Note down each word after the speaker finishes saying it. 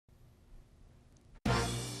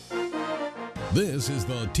This is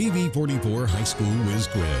the TV44 High School Whiz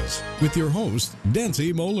Quiz with your host,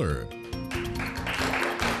 Dancy Moeller.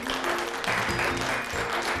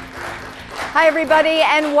 Hi everybody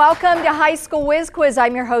and welcome to High School Whiz Quiz.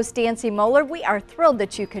 I'm your host Dancy Moeller. We are thrilled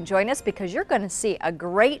that you can join us because you're going to see a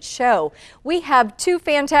great show. We have two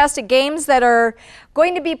fantastic games that are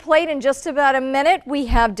going to be played in just about a minute. We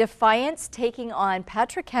have Defiance taking on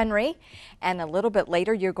Patrick Henry, and a little bit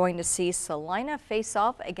later you're going to see Celina face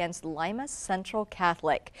off against Lima Central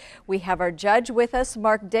Catholic. We have our judge with us,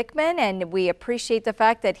 Mark Dickman, and we appreciate the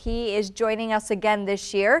fact that he is joining us again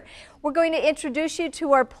this year. We're going to introduce you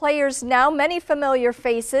to our players now, many familiar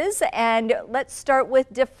faces, and let's start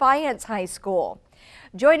with Defiance High School.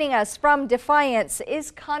 Joining us from Defiance is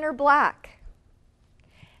Connor Black,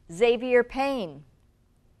 Xavier Payne,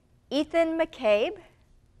 Ethan McCabe,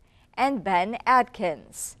 and Ben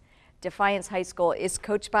Adkins. Defiance High School is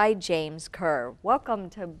coached by James Kerr. Welcome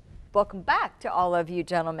back to all of you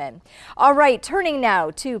gentlemen. All right, turning now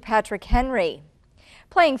to Patrick Henry.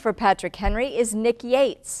 Playing for Patrick Henry is Nick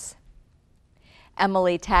Yates,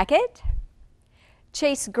 Emily Tackett,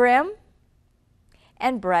 Chase Grimm,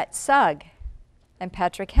 and Brett Sugg. And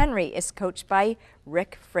Patrick Henry is coached by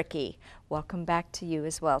Rick Fricky. Welcome back to you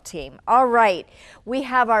as well, team. All right, we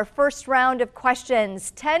have our first round of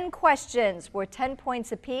questions. 10 questions worth 10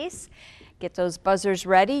 points apiece. Get those buzzers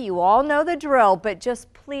ready. You all know the drill, but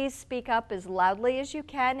just please speak up as loudly as you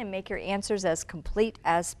can and make your answers as complete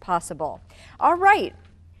as possible. All right,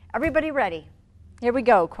 everybody ready? Here we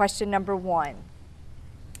go, question number 1.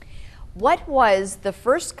 What was the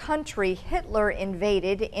first country Hitler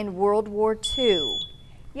invaded in World War II?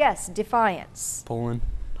 Yes, Defiance. Poland.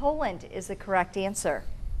 Poland is the correct answer.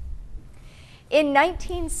 In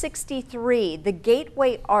 1963, the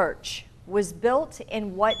Gateway Arch was built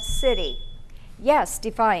in what city? Yes,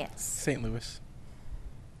 Defiance. St. Louis.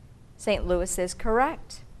 St. Louis is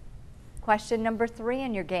correct. Question number 3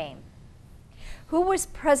 in your game. Who was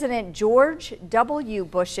President George W.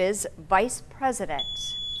 Bush's vice president?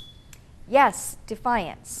 Yes,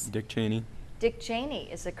 Defiance. Dick Cheney. Dick Cheney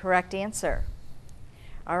is the correct answer.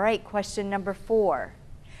 All right, question number 4.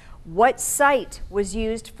 What site was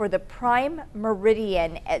used for the prime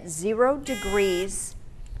meridian at 0 degrees?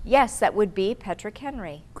 Yes, that would be Patrick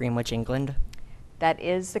Henry. Greenwich, England. That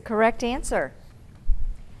is the correct answer.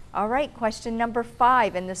 All right, question number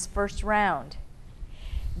 5 in this first round.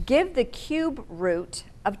 Give the cube root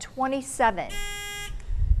of 27.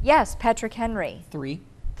 Yes, Patrick Henry. 3.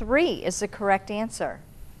 3 is the correct answer.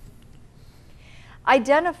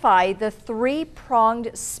 Identify the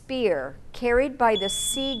 3-pronged spear carried by the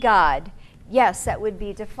sea god. Yes, that would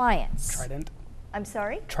be Defiance. Trident. I'm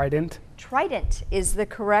sorry? Trident. Trident is the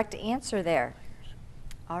correct answer there.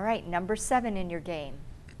 All right, number 7 in your game.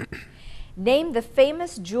 Name the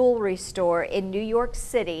famous jewelry store in New York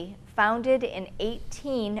City founded in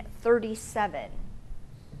 1837.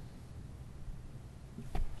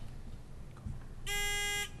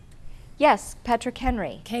 Yes, Patrick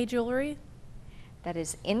Henry. K Jewelry. That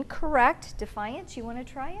is incorrect. Defiance, you want to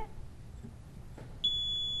try it?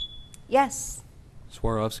 Yes.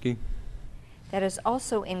 Swarovski. That is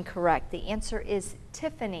also incorrect. The answer is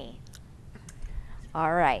Tiffany.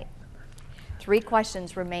 All right. 3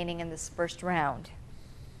 questions remaining in this first round.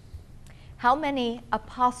 How many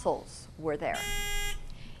apostles were there?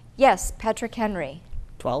 Yes, Patrick Henry.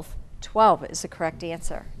 12. 12 is the correct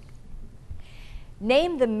answer.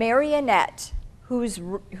 Name the marionette whose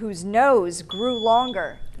nose grew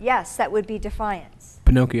longer. Yes, that would be Defiance.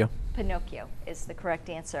 Pinocchio. Pinocchio is the correct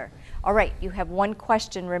answer. All right, you have 1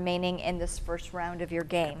 question remaining in this first round of your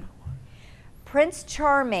game. Prince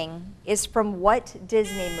Charming is from what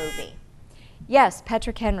Disney movie? Yes,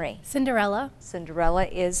 Patrick Henry. Cinderella. Cinderella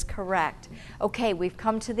is correct. Okay, we've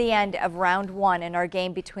come to the end of round 1 in our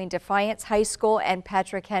game between Defiance High School and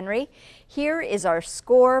Patrick Henry. Here is our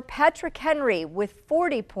score. Patrick Henry with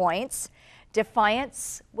 40 points,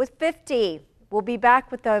 Defiance with 50. We'll be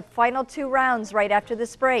back with the final 2 rounds right after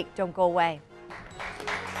this break. Don't go away.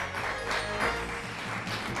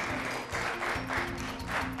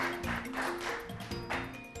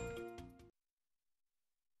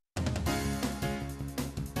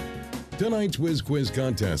 Tonight's Whiz Quiz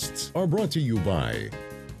contests are brought to you by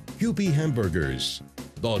Kewpie Hamburgers,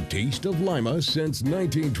 the taste of Lima since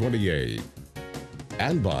 1928.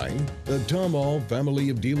 And by the Tom All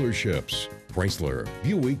family of dealerships, Chrysler,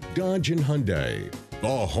 Buick, Dodge, and Hyundai,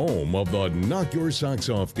 the home of the Knock Your Socks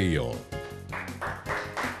Off deal.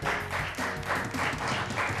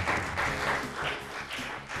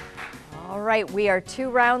 All right, we are 2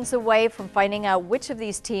 rounds away from finding out which of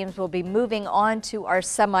these teams will be moving on to our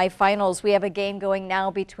semifinals. We have a game going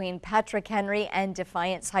now between Patrick Henry and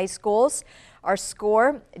Defiance High Schools. Our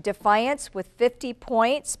score, Defiance with 50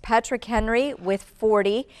 points, Patrick Henry with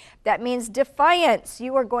 40. That means Defiance,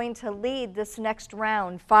 you are going to lead this next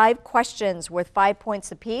round. 5 questions worth 5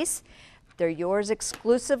 points apiece. They're yours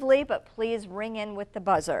exclusively, but please ring in with the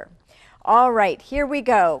buzzer. All right, here we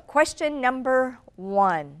go. Question number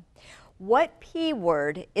 1. What P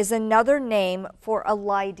word is another name for a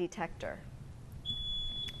lie detector?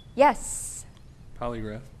 Yes.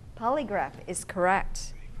 Polygraph. Polygraph is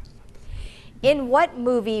correct. In what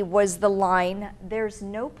movie was the line, "There's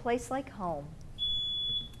no place like home"?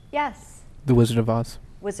 Yes. The Wizard of Oz.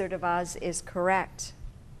 Wizard of Oz is correct.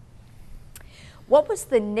 What was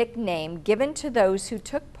the nickname given to those who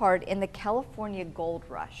took part in the California Gold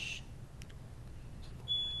Rush?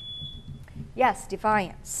 Yes,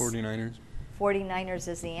 Defiance. 49ers. 49ers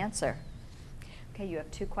is the answer. Okay, you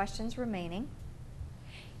have 2 questions remaining.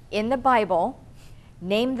 In the Bible,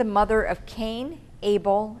 name the mother of Cain,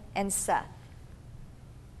 Abel, and Seth.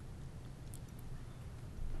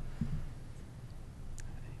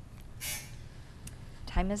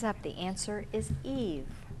 Time is up. The answer is Eve.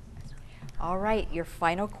 All right, your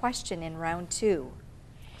final question in round 2.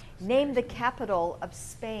 Name the capital of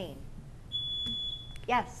Spain.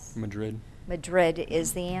 Yes. Madrid. Madrid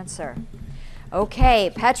is the answer.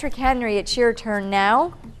 Okay, Patrick Henry, it's your turn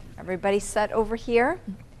now. Everybody set over here.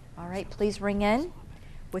 All right, please ring in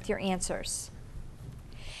with your answers.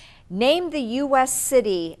 Name the U.S.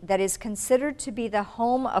 city that is considered to be the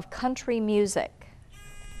home of country music.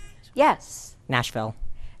 Yes. Nashville.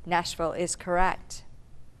 Nashville is correct.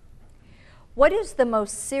 What is the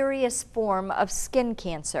most serious form of skin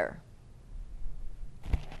cancer?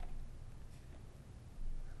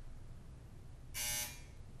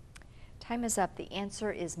 Time is up. The answer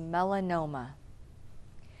is melanoma.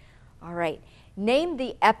 All right. Name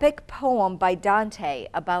the epic poem by Dante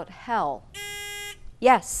about hell.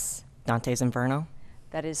 Yes. Dante's Inferno.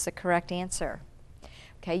 That is the correct answer.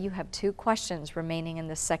 Okay, you have 2 questions remaining in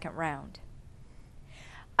the second round.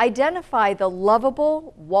 Identify the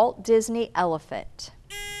lovable Walt Disney elephant.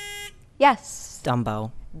 Yes.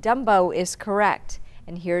 Dumbo. Dumbo is correct.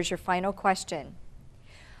 And here's your final question.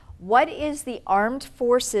 What is the armed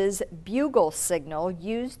forces bugle signal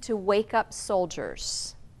used to wake up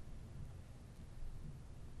soldiers?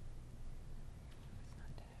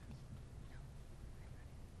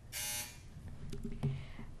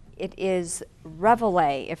 It is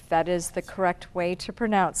Reveille, if that is the correct way to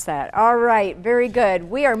pronounce that. All right, very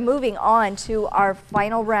good. We are moving on to our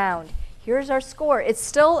final round. Here's our score. It's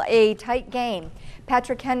still a tight game.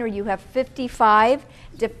 Patrick Henry, you have 55.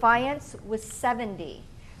 Defiance with 70.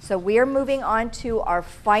 So we are moving on to our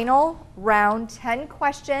final round, 10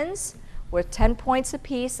 questions with 10 points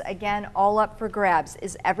apiece. Again, all up for grabs.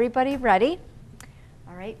 Is everybody ready?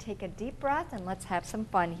 All right, take a deep breath and let's have some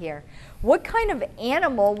fun here. What kind of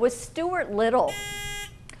animal was Stuart Little?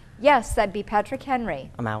 Yes, that'd be Patrick Henry.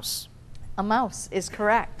 A mouse. A mouse is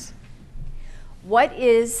correct. What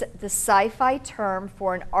is the sci-fi term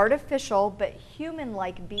for an artificial but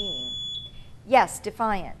human-like being? Yes,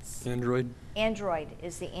 Defiance. Android. Android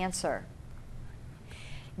is the answer.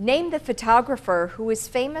 Name the photographer who is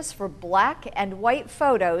famous for black and white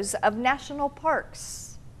photos of national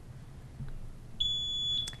parks.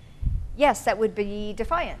 Yes, that would be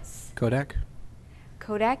Defiance. Kodak.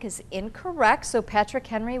 Kodak is incorrect, so Patrick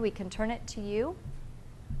Henry, we can turn it to you.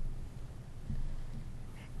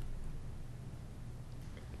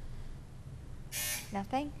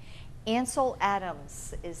 Nothing? Ansel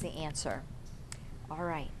Adams is the answer. All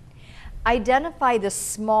right. Identify the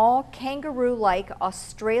small kangaroo-like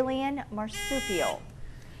Australian marsupial.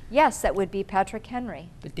 Yes, that would be Patrick Henry.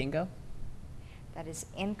 The dingo? That is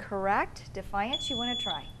incorrect. Defiance, you want to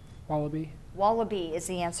try? Wallaby? Wallaby is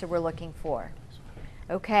the answer we're looking for.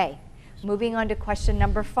 Okay, moving on to question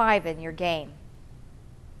number 5 in your game.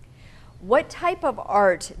 What type of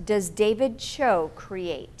art does David Cho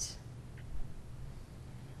create?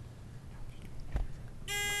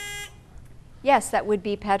 Yes, that would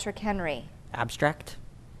be Patrick Henry. Abstract.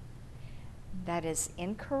 That is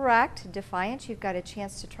incorrect. Defiance, you've got a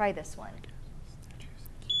chance to try this one.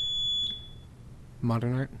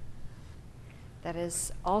 Modern art. That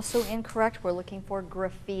is also incorrect. We're looking for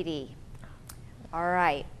graffiti. All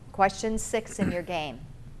right, question 6 in your game.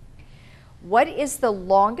 What is the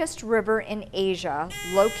longest river in Asia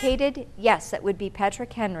located? Yes, that would be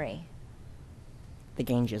Patrick Henry. The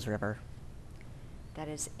Ganges River. That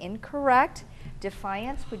is incorrect.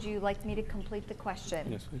 Defiance, would you like me to complete the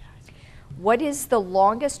question? Yes, please. What is the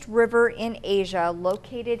longest river in Asia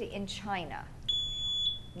located in China?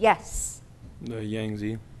 Yes. The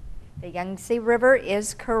Yangtze. The Yangtze River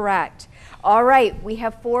is correct. All right, we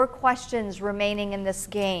have 4 questions remaining in this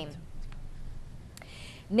game.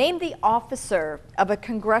 Name the officer of a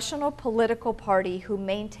congressional political party who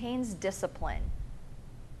maintains discipline.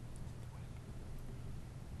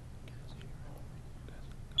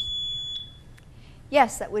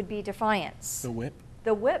 Yes, that would be Defiance. The whip.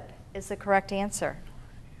 The whip is the correct answer.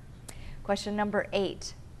 Question number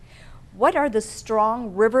 8. What are the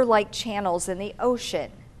strong river-like channels in the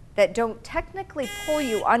ocean that don't technically pull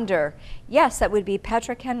you under? Yes, that would be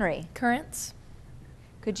Patrick Henry. Currents.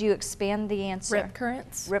 Could you expand the answer? Rip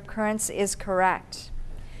currents. Rip currents is correct.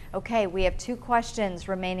 Okay, we have 2 questions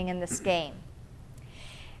remaining in this game.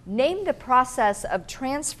 Name the process of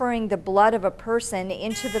transferring the blood of a person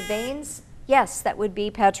into the veins. Yes, that would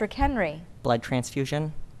be Patrick Henry. Blood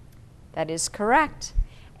transfusion. That is correct.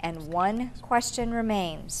 And 1 question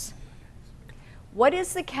remains. What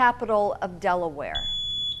is the capital of Delaware?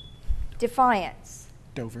 Defiance.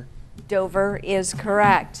 Dover. Dover is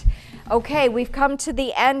correct. Okay, we've come to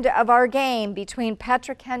the end of our game between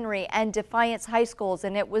Patrick Henry and Defiance High Schools,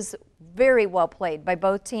 and it was very well played by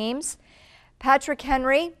both teams. Patrick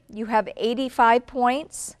Henry, you have 85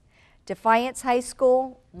 points. Defiance High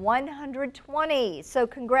School, 120. So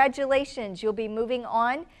congratulations, you'll be moving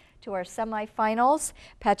on to our semifinals.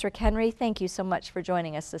 Patrick Henry, thank you so much for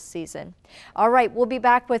joining us this season. All right, we'll be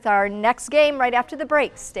back with our next game right after the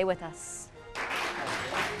break. Stay with us.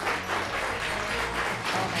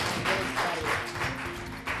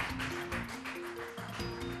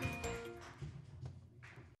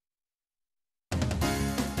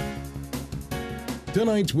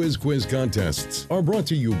 Tonight's Whiz Quiz contests are brought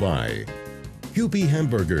to you by Huppy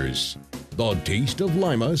Hamburgers, the taste of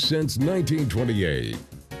Lima since 1928.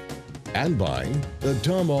 And by the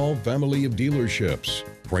Tom family of dealerships,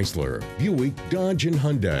 Chrysler, Buick, Dodge, and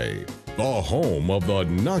Hyundai, the home of the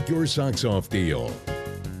Knock Your Socks Off deal.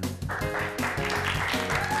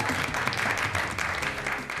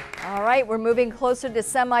 All right, we're moving closer to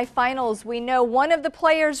semifinals. We know one of the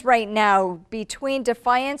players right now between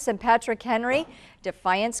Defiance and Patrick Henry.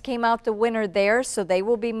 Defiance came out the winner there, so they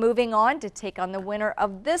will be moving on to take on the winner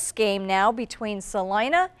of this game now between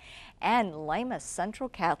Celina and Lima Central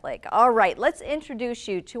Catholic. All right, let's introduce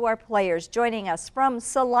you to our players joining us from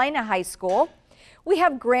Celina High School. We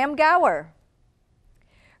have Graham Gower,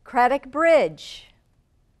 Craddock Bridge,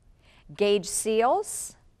 Gage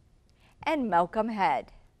Seals, and Malcolm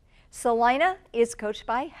Head. Celina is coached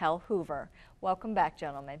by Hal Hoover. Welcome back,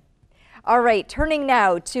 gentlemen. All right, turning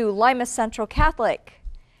now to Lima Central Catholic.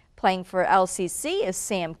 Playing for LCC is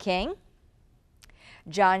Sam King,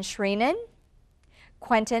 John Shreenan,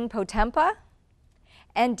 Quentin Potempa,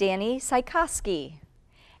 and Danny Sykoski.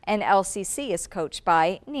 And LCC is coached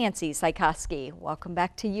by Nancy Sykoski. Welcome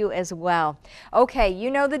back to you as well. Okay,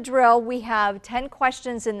 you know the drill. We have 10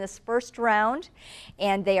 questions in this first round,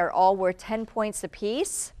 and they are all worth 10 points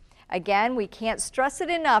apiece. Again, we can't stress it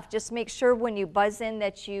enough. Just make sure when you buzz in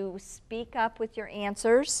that you speak up with your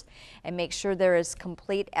answers and make sure they're as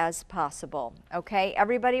complete as possible. Okay,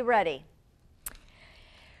 everybody ready?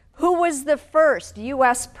 Who was the first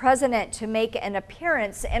U.S. president to make an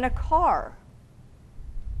appearance in a car?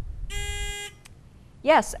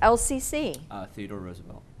 Yes, LCC. Theodore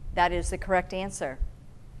Roosevelt. That is the correct answer.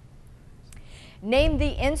 Name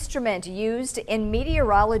the instrument used in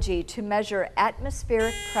meteorology to measure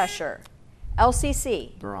atmospheric pressure.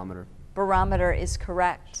 LCC. Barometer. Barometer is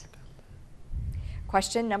correct.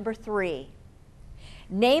 Question number 3.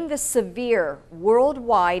 Name the severe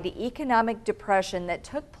worldwide economic depression that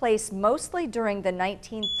took place mostly during the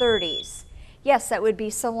 1930s. Yes, that would be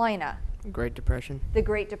Celina. Great Depression. The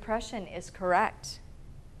Great Depression is correct.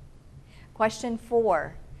 Question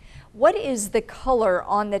 4. What is the color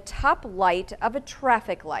on the top light of a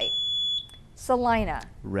traffic light? Celina.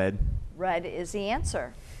 Red. Red is the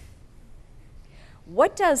answer.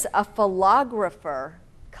 What does a philographer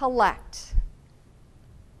collect?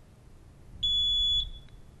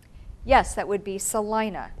 Yes, that would be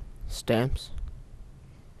Celina. Stamps.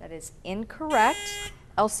 That is incorrect.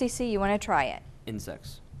 LCC, you want to try it?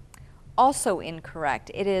 Insects. Also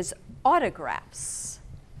incorrect. It is autographs.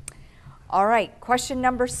 All right, question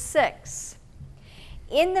number 6.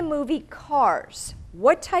 In the movie Cars,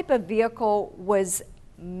 what type of vehicle was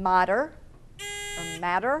Matter?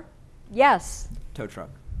 Yes. Tow truck.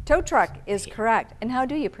 Tow truck is correct. And how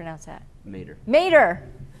do you pronounce that? Mater. Mater.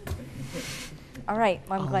 All right,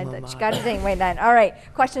 well, I'm glad that you got it anyway then. All right,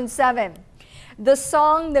 question 7. The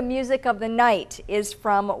song The Music of the Night is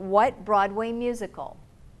from what Broadway musical?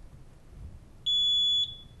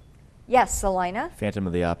 Yes, Celina? Phantom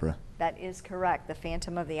of the Opera. That is correct, the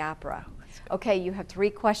Phantom of the Opera. Okay, you have 3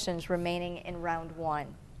 questions remaining in round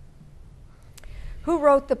 1. Who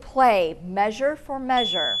wrote the play Measure for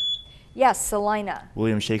Measure? Yes, Celina.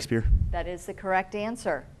 William Shakespeare. That is the correct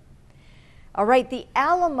answer. All right, the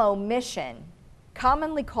Alamo Mission,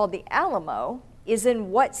 commonly called the Alamo, is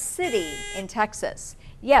in what city in Texas?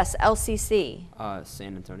 Yes, LCC.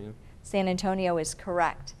 San Antonio. San Antonio is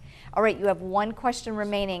correct. All right, you have 1 question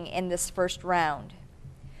remaining in this first round.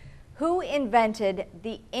 Who invented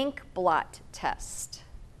the ink blot test?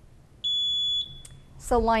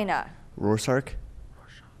 Celina. Rorschach.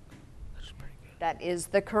 That is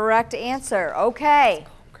the correct answer. Okay.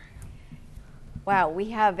 Wow,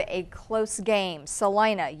 we have a close game.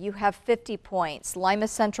 Celina, you have 50 points. Lima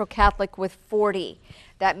Central Catholic with 40.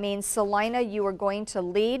 That means, Celina, you are going to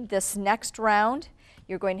lead this next round.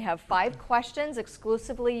 You're going to have 5 questions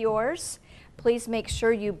exclusively yours. Please make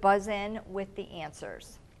sure you buzz in with the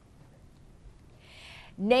answers.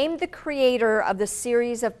 Name the creator of the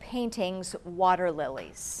series of paintings Water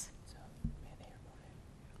Lilies.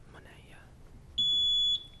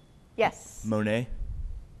 Yes. Monet.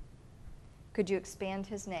 Could you expand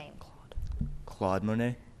his name? Claude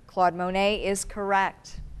Monet. Claude Monet is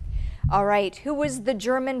correct. All right, who was the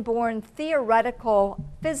German-born theoretical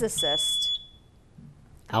physicist?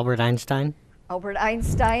 Albert Einstein. Albert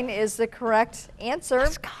Einstein is the correct answer.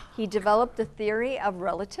 He developed the theory of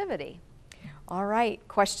relativity. All right,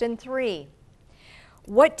 question 3.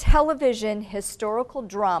 What television historical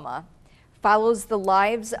drama follows the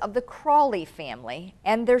lives of the Crawley family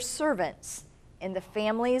and their servants in the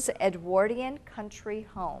family's Edwardian country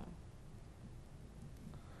home?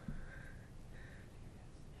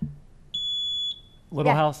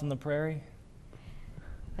 Little Yeah. House on the Prairie.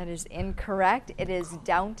 That is incorrect. It is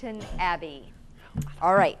Downton Abbey.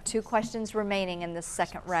 All right, 2 questions remaining in this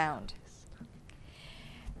second round.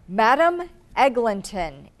 Madame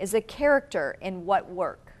Eglinton is a character in what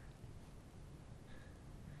work?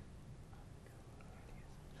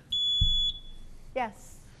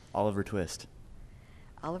 Yes. Oliver Twist.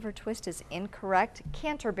 Oliver Twist is incorrect.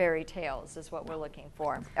 Canterbury Tales is what we're looking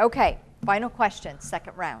for. Okay, final question,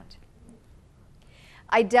 second round.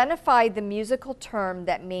 Identify the musical term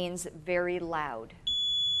that means very loud.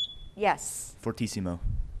 Yes. Fortissimo.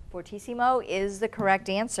 Fortissimo is the correct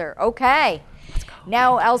answer. Okay.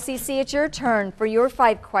 Now, LCC, it's your turn for your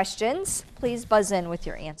 5 questions. Please buzz in with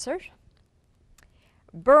your answers.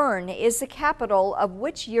 Bern is the capital of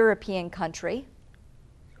which European country?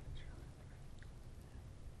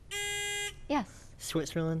 Yes.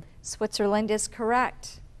 Switzerland. Switzerland is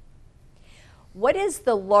correct. What is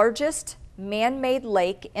the largest man-made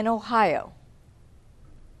lake in Ohio?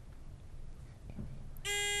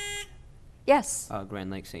 Yes. Grand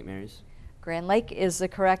Lake, St. Mary's. Grand Lake is the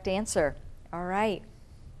correct answer. All right.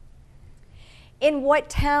 In what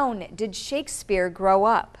town did Shakespeare grow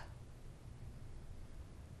up?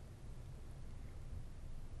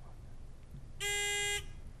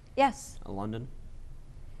 Yes. London.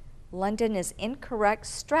 London is incorrect.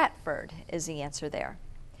 Stratford is the answer there.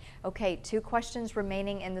 Okay, 2 questions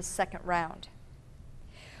remaining in the second round.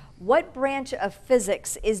 What branch of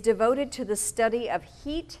physics is devoted to the study of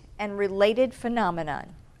heat and related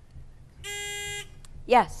phenomenon?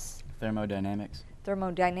 Yes. Thermodynamics.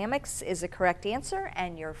 Thermodynamics is the correct answer.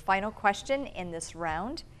 And your final question in this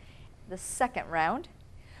round, the second round.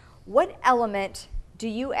 What element do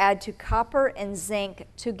you add to copper and zinc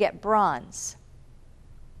to get bronze?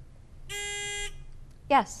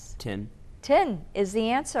 Yes. Tin. Tin is the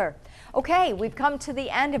answer. Okay, we've come to the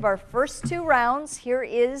end of our first 2 rounds. Here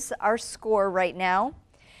is our score right now.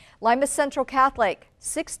 Lima Central Catholic,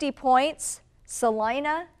 60 points.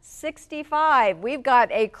 Celina, 65. We've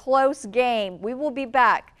got a close game. We will be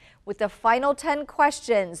back with the final 10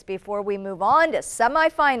 questions before we move on to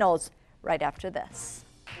semifinals right after this.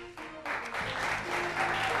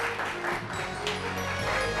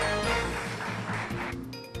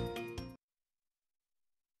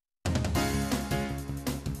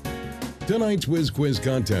 Tonight's Whiz Quiz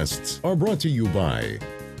contests are brought to you by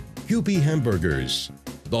Huppy Hamburgers,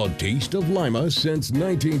 the taste of Lima since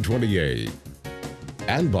 1928.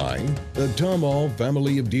 And by the Tom All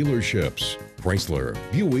family of dealerships, Chrysler,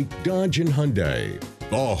 Buick, Dodge, and Hyundai,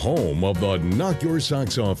 the home of the Knock Your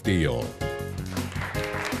Socks Off deal.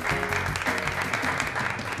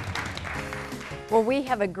 Well, we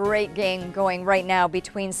have a great game going right now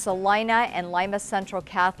between Celina and Lima Central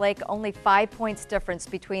Catholic. Only 5 points difference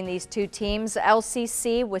between these 2 teams.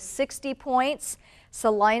 LCC with 60 points,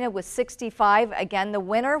 Celina with 65. Again, the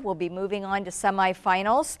winner will be moving on to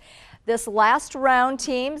semifinals. This last round,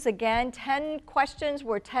 teams, again, 10 questions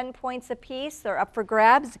were 10 points apiece. They're up for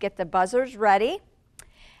grabs. Get the buzzers ready.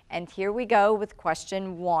 And here we go with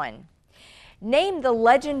question 1. Name the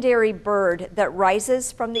legendary bird that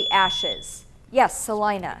rises from the ashes. Yes,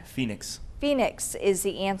 Celina. Phoenix. Phoenix is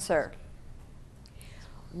the answer.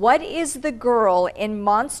 What is the girl in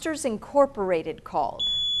Monsters Incorporated called?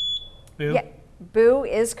 Boo. Yeah, Boo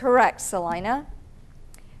is correct, Celina.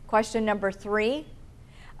 Question number 3.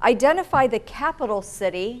 Identify the capital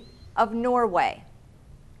city of Norway.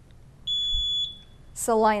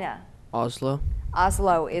 Celina. Oslo.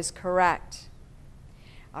 Oslo is correct.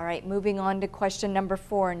 All right, moving on to question number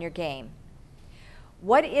 4 in your game.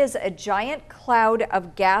 What is a giant cloud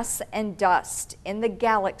of gas and dust in the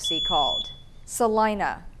galaxy called?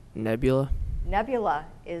 Celina. Nebula. Nebula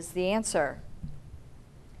is the answer.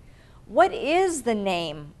 What is the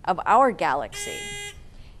name of our galaxy?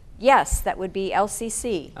 Yes, that would be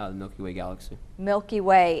LCC. The Milky Way galaxy. Milky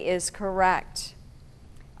Way is correct.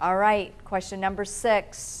 All right, question number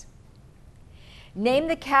 6. Name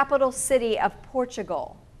the capital city of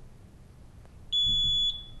Portugal.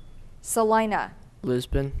 Celina.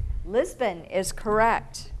 Lisbon. Lisbon is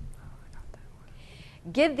correct.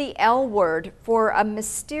 Give the L word for a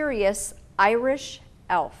mysterious Irish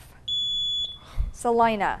elf.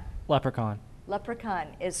 Celina. Leprechaun. Leprechaun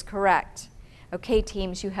is correct. Okay,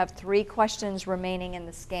 teams, you have 3 questions remaining in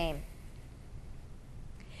this game.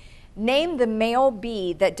 Name the male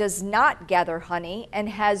bee that does not gather honey and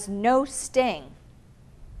has no sting.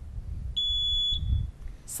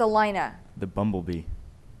 Celina. The bumblebee.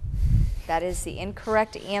 That is the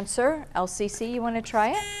incorrect answer. LCC, you want to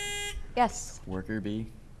try it? Yes. Worker bee.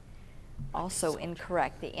 Also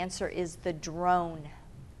incorrect. The answer is the drone.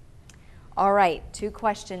 All right, 2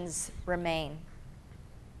 questions remain.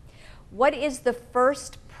 What is the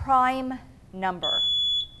first prime number?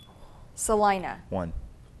 Celina. 1.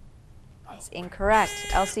 That's incorrect.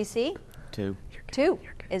 LCC? 2. 2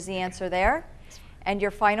 is the answer there. And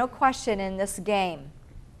your final question in this game.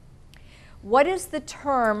 What is the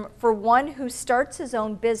term for one who starts his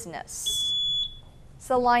own business?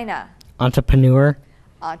 Celina. Entrepreneur.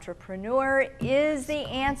 Entrepreneur is the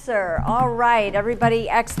answer. All right, everybody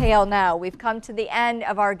exhale now. We've come to the end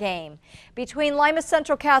of our game. Between Lima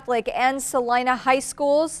Central Catholic and Celina High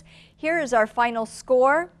Schools, here is our final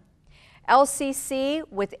score. LCC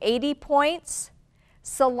with 80 points,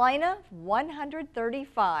 Celina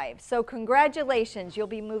 135. So congratulations, you'll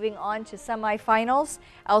be moving on to semifinals.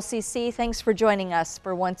 LCC, thanks for joining us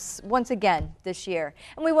for once again this year.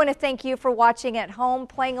 And we want to thank you for watching at home,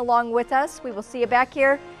 playing along with us. We will see you back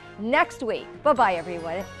here next week. Bye-bye,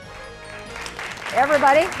 everyone.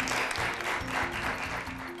 Everybody.